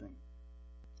something.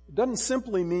 It doesn't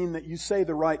simply mean that you say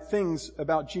the right things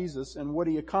about Jesus and what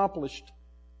he accomplished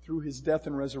through his death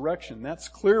and resurrection. That's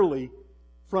clearly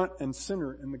front and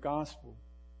center in the gospel.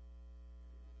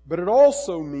 But it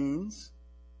also means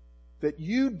that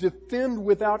you defend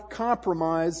without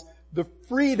compromise the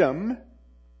freedom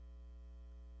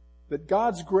that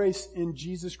God's grace in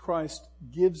Jesus Christ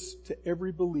gives to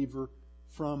every believer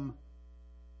from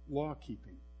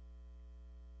law-keeping.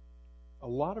 A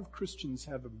lot of Christians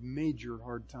have a major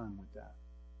hard time with that.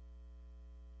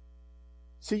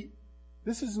 See,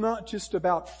 this is not just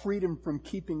about freedom from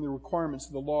keeping the requirements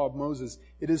of the law of Moses.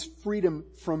 It is freedom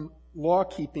from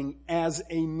law-keeping as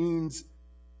a means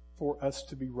for us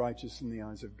to be righteous in the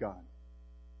eyes of God.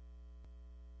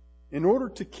 In order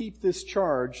to keep this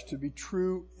charge to be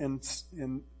true and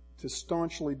to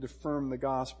staunchly affirm the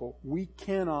gospel, we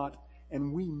cannot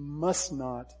and we must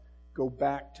not go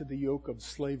back to the yoke of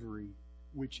slavery,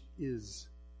 which is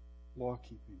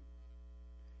law-keeping.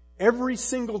 Every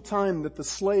single time that the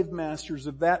slave masters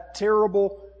of that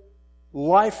terrible,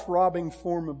 life-robbing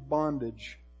form of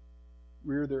bondage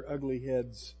rear their ugly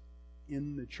heads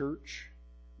in the church,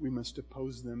 we must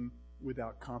oppose them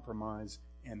without compromise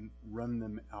and run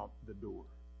them out the door.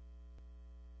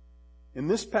 In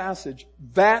this passage,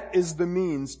 that is the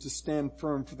means to stand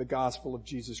firm for the gospel of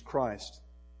Jesus Christ.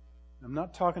 I'm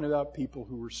not talking about people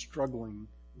who are struggling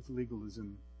with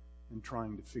legalism and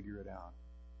trying to figure it out.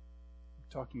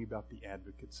 I'm talking about the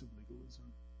advocates of legalism.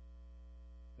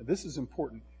 Now, this is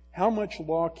important. How much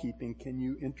law-keeping can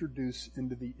you introduce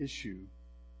into the issue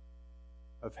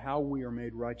of how we are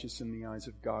made righteous in the eyes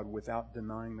of God without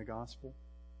denying the gospel?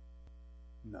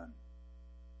 None.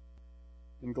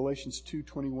 In Galatians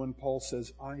 2:21, Paul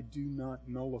says, I do not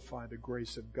nullify the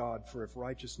grace of God, for if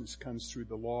righteousness comes through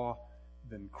the law,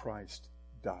 then Christ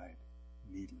died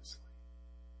needlessly.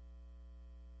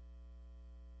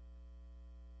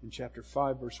 In chapter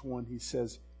 5, verse 1, he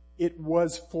says, it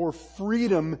was for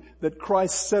freedom that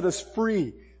Christ set us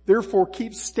free. Therefore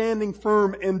keep standing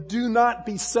firm and do not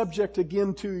be subject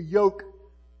again to a yoke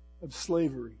of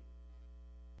slavery.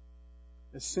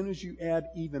 As soon as you add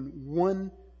even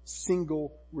one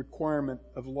single requirement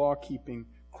of law keeping,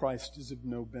 Christ is of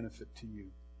no benefit to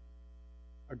you.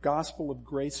 A gospel of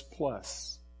grace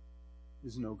plus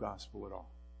is no gospel at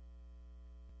all.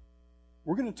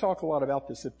 We're going to talk a lot about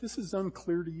this. If this is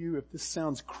unclear to you, if this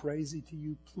sounds crazy to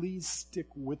you, please stick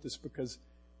with us, because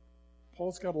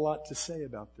Paul's got a lot to say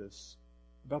about this,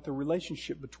 about the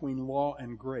relationship between law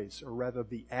and grace, or rather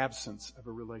the absence of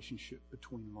a relationship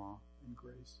between law and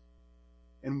grace.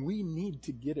 And we need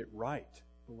to get it right,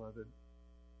 beloved.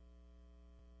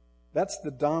 That's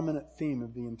the dominant theme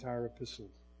of the entire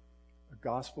epistle. A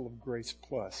gospel of grace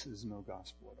plus is no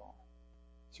gospel at all.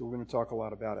 So we're going to talk a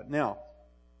lot about it. Now,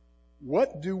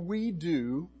 what do we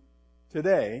do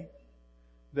today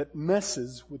that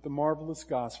messes with the marvelous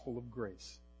gospel of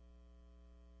grace?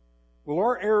 Well,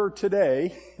 our error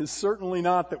today is certainly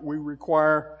not that we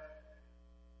require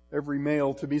every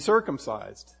male to be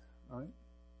circumcised, right?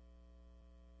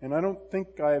 And I don't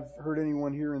think I've heard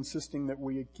anyone here insisting that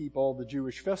we keep all the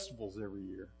Jewish festivals every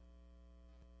year.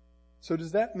 So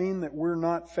does that mean that we're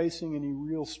not facing any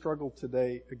real struggle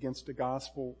today against a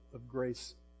gospel of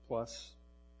grace plus?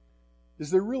 Is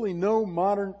there really no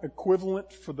modern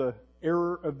equivalent for the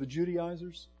error of the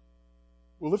Judaizers?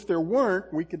 Well, if there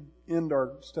weren't, we could end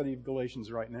our study of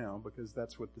Galatians right now, because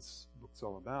that's what this book's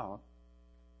all about.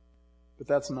 But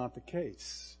that's not the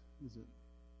case, is it?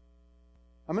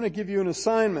 I'm going to give you an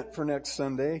assignment for next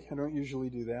Sunday. I don't usually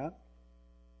do that.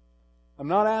 I'm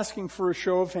not asking for a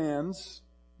show of hands,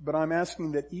 but I'm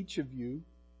asking that each of you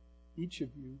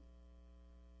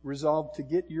resolve to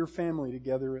get your family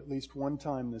together at least one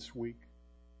time this week.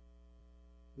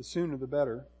 The sooner the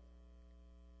better.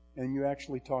 And you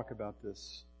actually talk about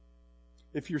this.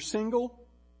 If you're single,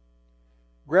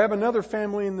 grab another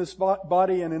family in this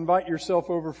body and invite yourself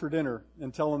over for dinner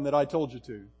and tell them that I told you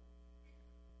to.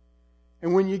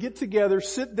 And when you get together,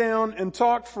 sit down and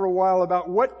talk for a while about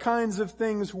what kinds of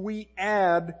things we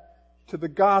add to the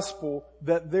gospel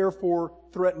that therefore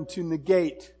threaten to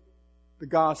negate the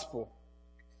gospel,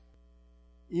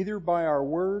 either by our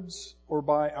words or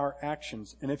by our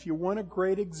actions. And if you want a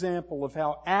great example of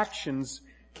how actions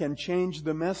can change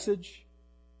the message,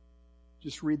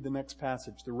 just read the next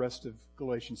passage, the rest of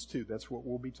Galatians 2. That's what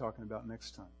we'll be talking about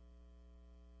next time.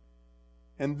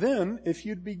 And then, if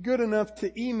you'd be good enough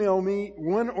to email me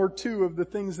one or two of the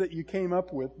things that you came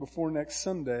up with before next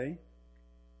Sunday,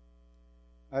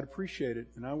 I'd appreciate it,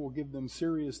 and I will give them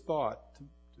serious thought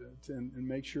and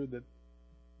make sure that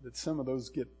some of those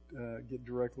get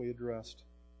directly addressed.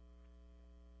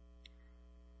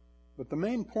 But the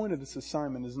main point of this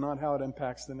assignment is not how it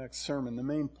impacts the next sermon. The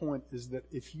main point is that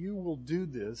if you will do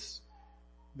this,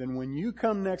 then when you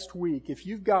come next week, if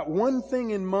you've got one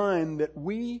thing in mind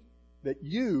that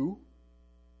you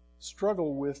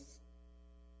struggle with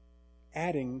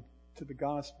adding to the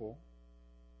gospel,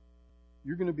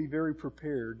 you're going to be very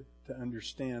prepared to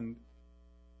understand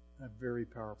a very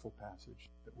powerful passage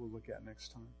that we'll look at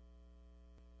next time.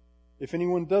 If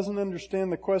anyone doesn't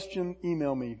understand the question,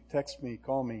 email me, text me,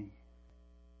 call me.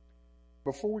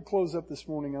 Before we close up this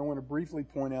morning, I want to briefly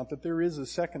point out that there is a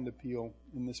second appeal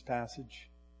in this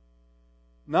passage.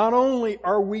 Not only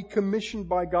are we commissioned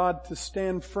by God to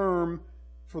stand firm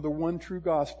for the one true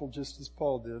gospel, just as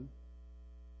Paul did,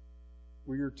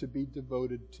 we are to be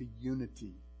devoted to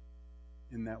unity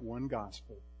in that one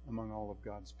gospel among all of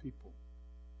God's people.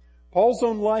 Paul's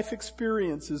own life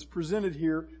experience is presented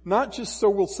here, not just so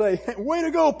we'll say, hey, way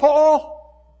to go, Paul!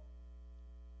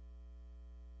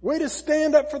 Way to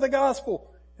stand up for the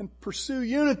gospel and pursue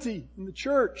unity in the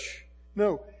church.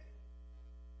 No.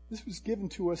 This was given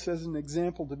to us as an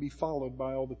example to be followed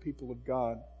by all the people of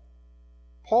God.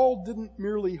 Paul didn't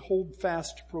merely hold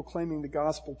fast to proclaiming the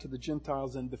gospel to the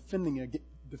Gentiles and defending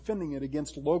it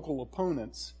against local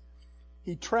opponents.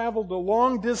 He traveled a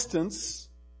long distance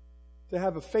to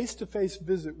have a face-to-face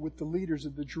visit with the leaders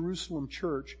of the Jerusalem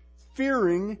church,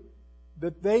 fearing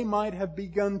that they might have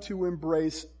begun to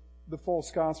embrace the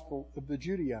false gospel of the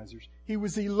Judaizers. He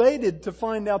was elated to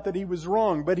find out that he was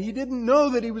wrong, but he didn't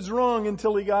know that he was wrong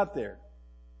until he got there.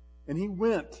 And he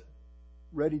went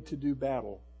ready to do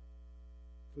battle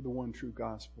for the one true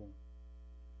gospel,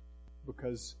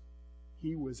 because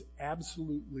he was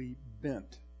absolutely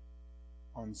bent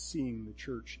on seeing the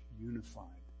church unified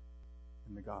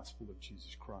in the gospel of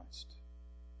Jesus Christ.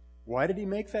 Why did he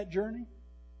make that journey?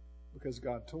 Because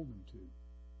God told him to.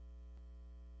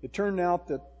 It turned out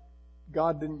that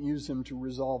God didn't use him to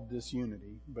resolve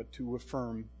disunity, but to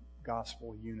affirm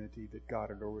gospel unity that God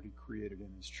had already created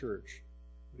in His church.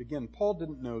 But again, Paul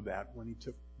didn't know that when he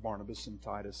took Barnabas and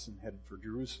Titus and headed for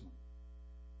Jerusalem.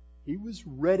 He was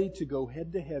ready to go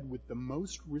head to head with the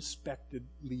most respected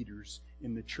leaders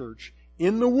in the church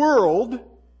in the world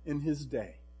in his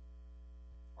day.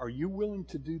 Are you willing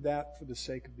to do that for the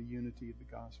sake of the unity of the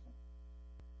gospel?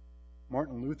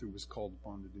 Martin Luther was called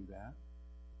upon to do that.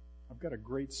 I've got a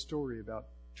great story about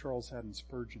Charles Haddon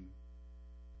Spurgeon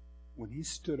when he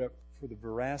stood up for the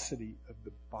veracity of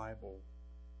the Bible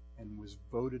and was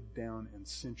voted down and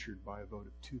censured by a vote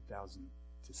of 2,000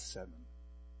 to 7.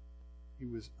 He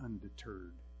was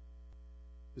undeterred.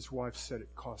 His wife said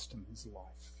it cost him his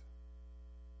life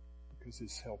because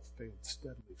his health failed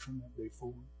steadily from that day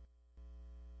forward.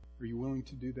 Are you willing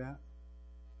to do that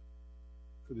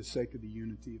for the sake of the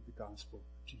unity of the gospel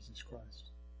of Jesus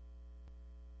Christ?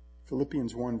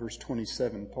 Philippians 1 verse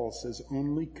 27, Paul says,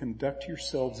 "Only conduct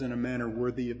yourselves in a manner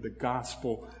worthy of the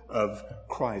gospel of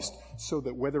Christ, so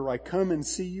that whether I come and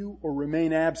see you or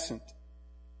remain absent,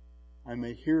 I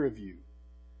may hear of you,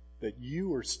 that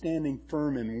you are standing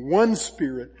firm in one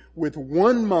spirit, with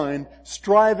one mind,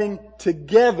 striving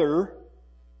together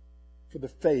for the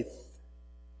faith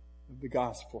of the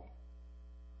gospel."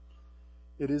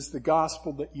 It is the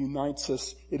gospel that unites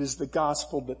us. It is the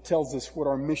gospel that tells us what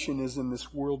our mission is in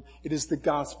this world. It is the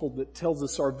gospel that tells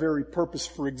us our very purpose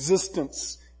for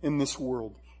existence in this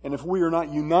world. And if we are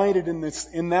not united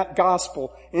in that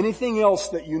gospel, anything else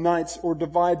that unites or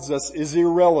divides us is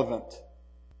irrelevant.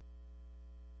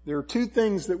 There are two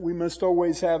things that we must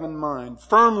always have in mind,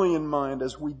 firmly in mind,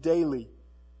 as we daily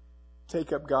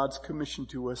take up God's commission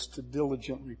to us to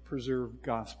diligently preserve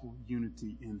gospel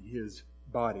unity in His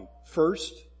body.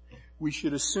 First, we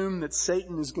should assume that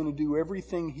Satan is going to do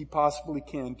everything he possibly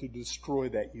can to destroy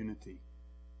that unity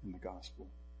in the gospel.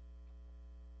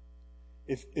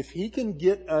 If he can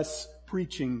get us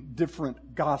preaching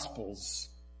different gospels,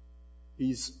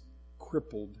 he's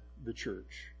crippled the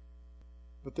church.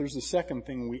 But there's a second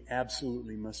thing we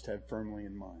absolutely must have firmly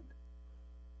in mind.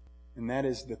 And that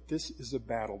is that this is a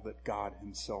battle that God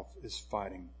Himself is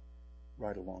fighting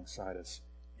right alongside us,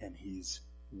 and He's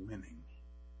winning.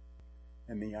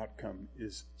 And the outcome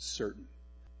is certain.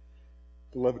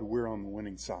 Beloved, we're on the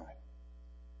winning side.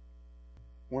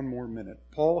 One more minute.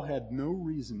 Paul had no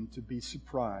reason to be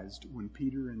surprised when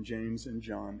Peter and James and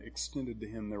John extended to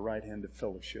him their right hand of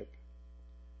fellowship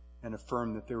and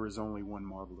affirmed that there is only one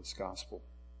marvelous gospel,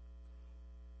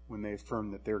 when they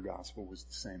affirmed that their gospel was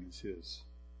the same as his.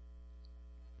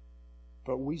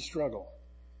 But we struggle.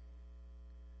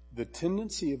 The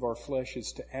tendency of our flesh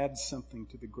is to add something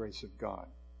to the grace of God.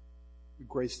 The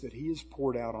grace that He has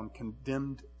poured out on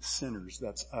condemned sinners,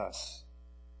 that's us,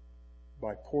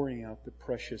 by pouring out the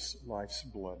precious life's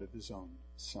blood of His own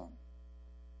Son.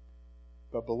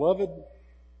 But beloved,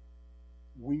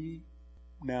 we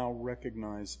now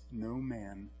recognize no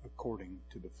man according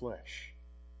to the flesh.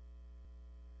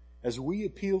 As we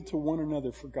appeal to one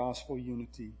another for gospel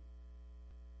unity,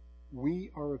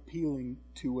 we are appealing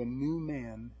to a new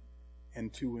man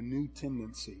and to a new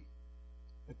tendency.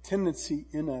 A tendency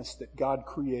in us that God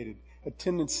created. A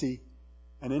tendency,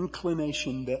 an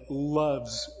inclination that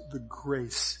loves the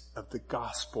grace of the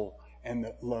gospel and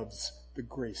that loves the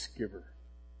grace giver.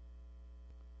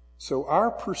 So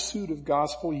our pursuit of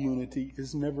gospel unity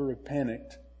is never a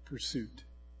panicked pursuit.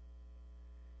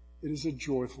 It is a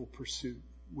joyful pursuit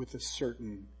with a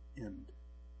certain end.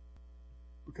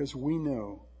 Because we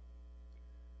know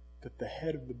that the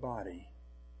head of the body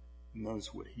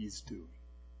knows what he's doing.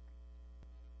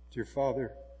 Dear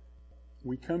Father,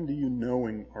 we come to you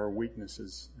knowing our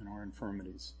weaknesses and our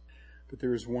infirmities, but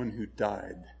there is one who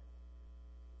died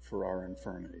for our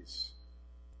infirmities.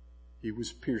 He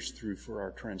was pierced through for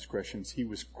our transgressions. He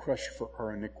was crushed for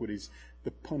our iniquities.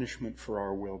 The punishment for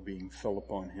our well-being fell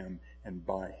upon Him, and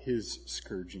by His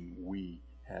scourging we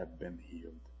have been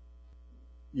healed.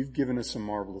 You've given us a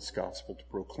marvelous gospel to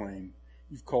proclaim.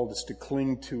 You've called us to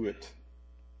cling to it,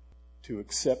 to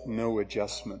accept no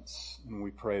adjustments. And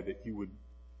we pray that you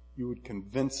would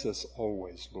convince us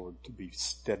always, Lord, to be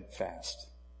steadfast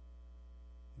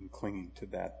and clinging to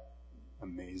that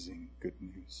amazing good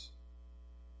news.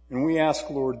 And we ask,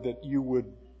 Lord, that you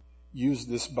would use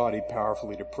this body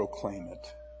powerfully to proclaim it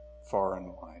far and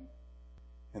wide,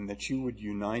 and that you would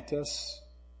unite us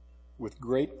with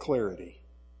great clarity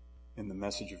in the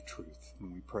message of truth.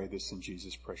 And we pray this in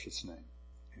Jesus' precious name.